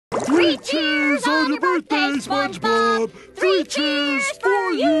Three cheers on your birthday, Spongebob! 3 cheers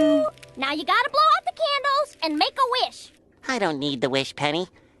for you! Now you gotta blow out the candles and make a wish. I don't need the wish, Penny.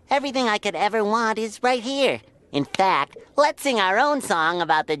 Everything I could ever want is right here. In fact, let's sing our own song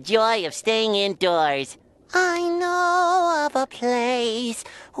about the joy of staying indoors. I know of a place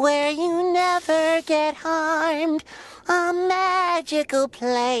where you never get harmed. A magical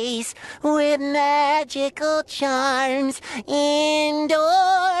place with magical charms.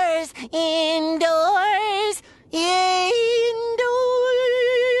 Indoors, indoors, indoors.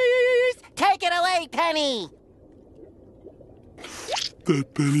 Take it away, Penny.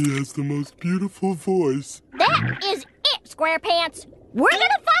 That Penny has the most beautiful voice. That is it, SquarePants. We're gonna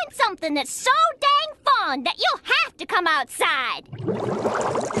find something that's so dang fun that you'll have to come outside.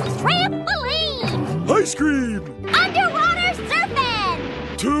 Trampoline! Ice cream! Underwater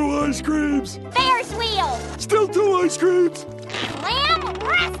surfing! 2 ice creams! Ferris wheel! Still 2 ice creams! Slam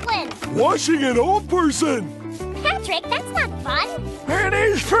wrestling! Washing an old person! Patrick, that's not fun. It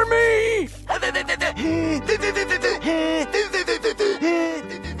is for me!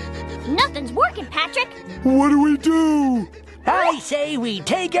 Nothing's working, Patrick. What do we do? I say we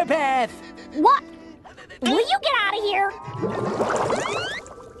take a bath. What? Will you get out of here?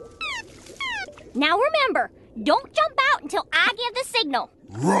 Now remember, don't jump out until I give the signal.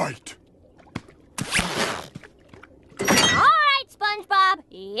 Right. All right, Spongebob,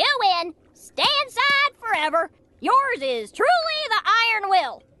 you win. Stay inside forever. Yours is truly the Iron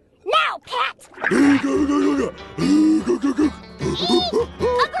Will. Now, Pat! A gorilla!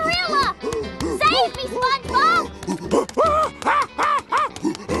 Save me, SpongeBob!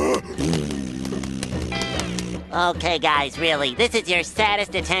 Okay, guys, really, this is your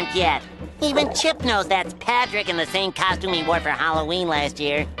saddest attempt yet. Even Chip knows that's Patrick in the same costume he wore for Halloween last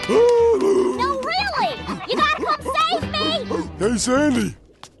year. No, really! You gotta come save me! Hey, Sandy,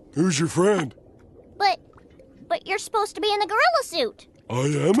 who's your friend? But you're supposed to be in the gorilla suit. I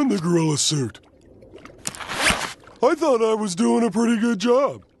am in the gorilla suit. I thought I was doing a pretty good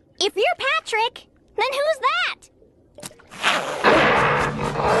job. If you're Patrick, then who's that?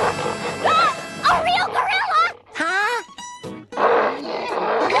 Ah, a real gorilla? Huh?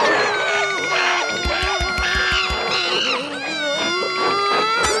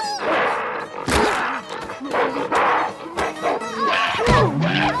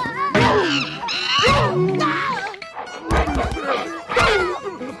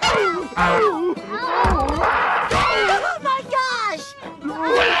 Oh my gosh!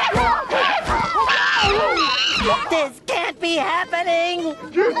 This can't be happening!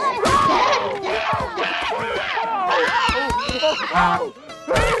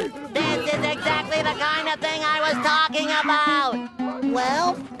 This is exactly the kind of thing I was talking about!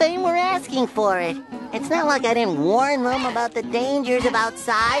 Well, they were asking for it. It's not like I didn't warn them about the dangers of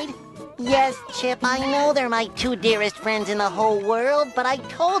outside. Yes, Chip, I know they're my 2 dearest friends in the whole world, but I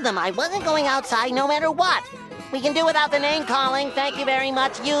told them I wasn't going outside no matter what. We can do without the name calling. Thank you very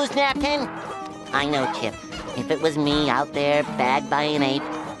much. Use napkin. I know, Chip. If it was me out there, bagged by an ape,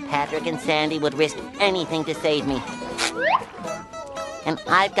 Patrick and Sandy would risk anything to save me. And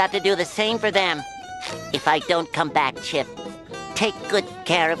I've got to do the same for them. If I don't come back, Chip, take good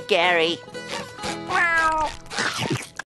care of Gary.